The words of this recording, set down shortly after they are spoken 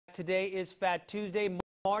Today is Fat Tuesday,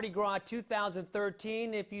 Mardi Gras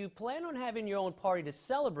 2013. If you plan on having your own party to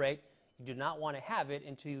celebrate, you do not want to have it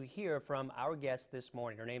until you hear from our guest this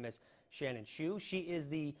morning. Her name is Shannon Shue. She is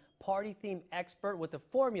the party theme expert with a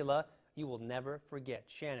formula you will never forget.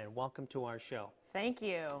 Shannon, welcome to our show. Thank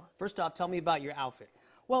you. First off, tell me about your outfit.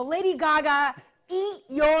 Well, Lady Gaga, eat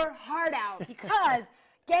your heart out because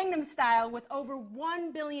Gangnam Style, with over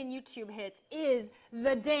 1 billion YouTube hits, is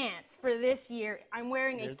the dance for this year. I'm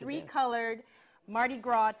wearing a three-colored Mardi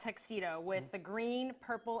Gras tuxedo with the green,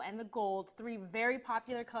 purple, and the gold, three very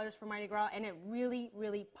popular colors for Mardi Gras, and it really,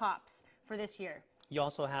 really pops for this year. You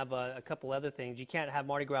also have a couple other things. You can't have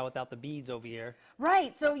Mardi Gras without the beads over here.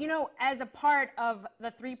 Right. So, you know, as a part of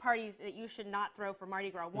the three parties that you should not throw for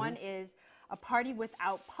Mardi Gras, one is a party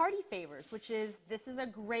without party favors, which is, this is a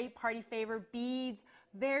great party favor. Beads,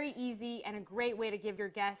 very easy, and a great way to give your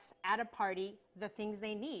guests at a party the things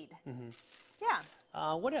they need.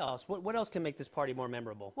 Yeah. What else? What else can make this party more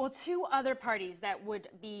memorable? Well, two other parties that would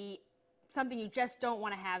be something you just don't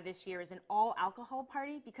want to have this year is an all-alcohol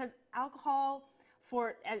party, because alcohol,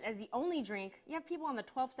 as the only drink, you have people on the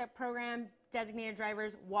 12-step program, designated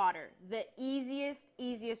drivers, water. The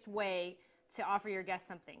easiest way to offer your guests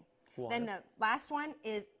something. Water. Then the last one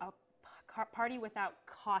is a party without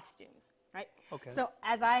costumes, right? Okay. So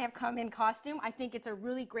as I have come in costume, I think it's a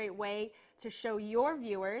really great way to show your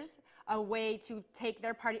viewers a way to take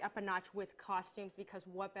their party up a notch with costumes, because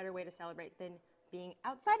what better way to celebrate than being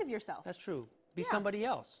outside of yourself? That's true. Be somebody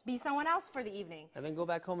else. Be someone else for the evening. And then go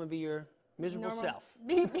back home and be your miserable self.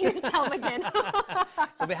 Be yourself again.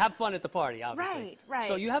 So have fun at the party, obviously. Right, right.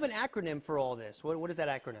 So you have an acronym for all this. What is that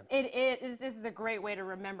acronym? This is a great way to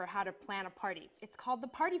remember how to plan a party. It's called the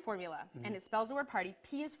party formula, and it spells the word party.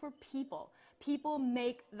 P is for people. People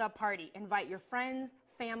make the party. Invite your friends,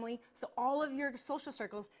 family, so all of your social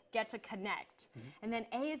circles get to connect. And then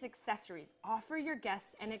A is accessories. Offer your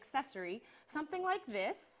guests an accessory, something like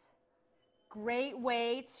this. Great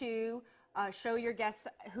way to show your guests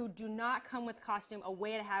who do not come with costume a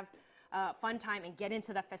way to have fun time and get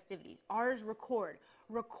into the festivities. Ours, record.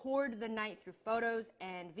 Record the night through photos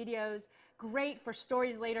and videos. Great for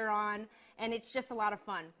stories later on, and it's just a lot of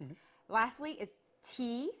fun. Lastly is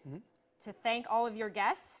T, to thank all of your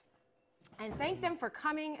guests. And thank them for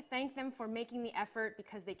coming, thank them for making the effort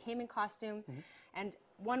because they came in costume. And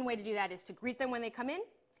one way to do that is to greet them when they come in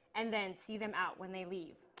and then see them out when they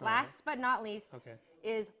leave. Last but not least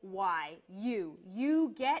is why.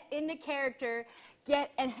 You get into character,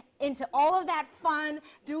 get into all of that fun,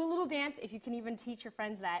 do a little dance, if you can even teach your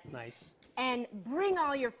friends that. Nice. And bring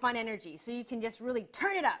all your fun energy so you can just really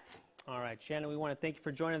turn it up. All right, Shannon, we want to thank you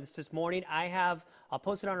for joining us this morning. I'll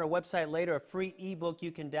post it on our website later, a free ebook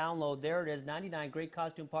you can download. There it is, 99 great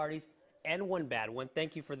costume parties and one bad one.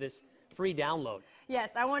 Thank you for this free download.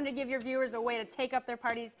 Yes, I wanted to give your viewers a way to take up their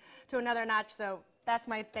parties to another notch, so that's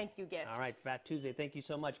my thank you gift. All right, Fat Tuesday, thank you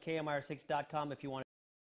so much. KMIR6.com if you want